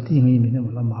سے غلطی ہوئی میرے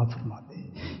مولا معاف فرما دے.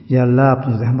 یا اللہ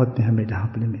اپنی رحمت میں ہمیں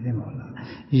ڈھانپ لے میرے مولا.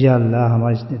 یا اللہ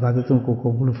ہماری عبادتوں کو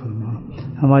قبول فرما،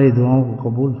 ہماری دعاؤں کو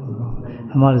قبول فرما،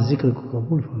 ہمارے ذکر کو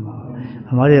قبول فرما،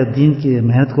 ہمارے دین کی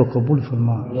محنت کو قبول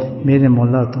فرما میرے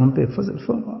مولا. تو ہم پہ فضل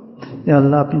فرما. یا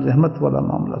اللہ اپنی رحمت والا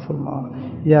معاملہ فرما.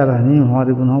 یا رحیم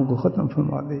ہمارے گناہوں کو ختم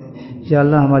فرما دے. یا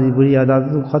اللہ ہماری بری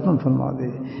عادتوں کو ختم فرما دے.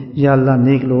 یا اللہ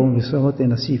نیک لوگوں کی صحبت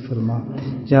نصیب فرما.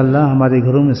 یا اللہ ہمارے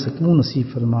گھروں میں سکون نصیب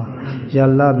فرما. یا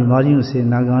اللہ بیماریوں سے،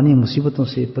 ناگہانی مصیبتوں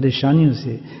سے، پریشانیوں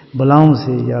سے، بلاؤں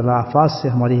سے، یا اللہ آفات سے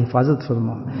ہماری حفاظت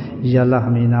فرما. یا اللہ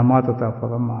ہمیں انعامات عطا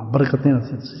فرما، برکتیں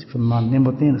نصیب فرما،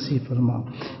 نعمتیں نصیب فرما.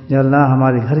 یا اللہ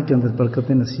ہمارے گھر کے اندر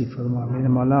برکتیں نصیب فرما میرے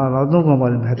مولا. اولادوں کو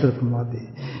ہمارے بہتر فرما دے.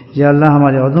 یا اللہ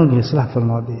ہمارے عہدوں کی اصلاح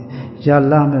فرما دے. یا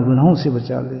اللہ ہمیں گناہوں سے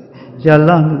بچا لے. یا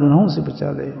اللہ ہمیں گناہوں سے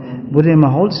بچا لے، برے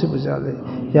ماحول سے بچا لے.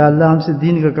 یا اللہ ہم سے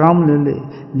دین کا کام لے لے،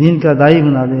 دین کا داعی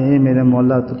بنا دے. اے میرے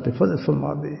مولا تو پہ فضل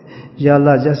فرما دے. یا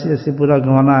اللہ جیسے جیسے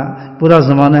برا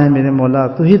زمانہ ہے میرے مولا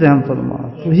تو ہی رحم فرما،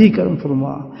 تو ہی کرم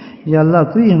فرما. یا اللہ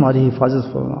تو ہی ہماری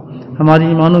حفاظت فرما، ہماری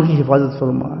ایمانوں کی حفاظت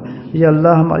فرما. یا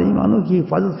اللہ ہماری ایمانوں کی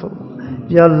حفاظت فرما.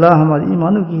 یا اللہ ہماری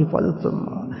ایمانوں کی حفاظت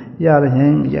فرما. یا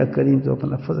رحیم یا کریم تو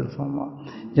اپنا فضل فرما.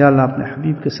 یا اللہ اپنے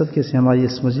حبیب کے صدقے سے ہماری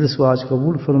اس مجلس کو آج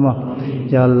قبول فرما.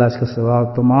 یا اللہ اس کا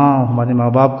ثواب تمام ہمارے ماں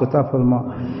باپ کو عطا فرما.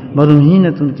 مرحومین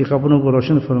ہیں تو ان کی قبروں کو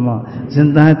روشن فرما،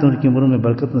 زندہ ہیں تو ان کی عمروں میں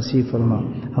برکت نصیب فرما.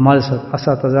 ہمارے ساتھ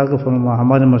اساتذہ کو فرما،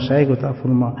 ہمارے مشائخ کو عطا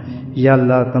فرما. یا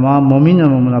اللہ تمام مومنین و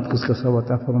مومنات کو اس کا ثواب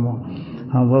عطا فرما.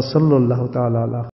 ہاں وصلی اللہ تعالی علیہ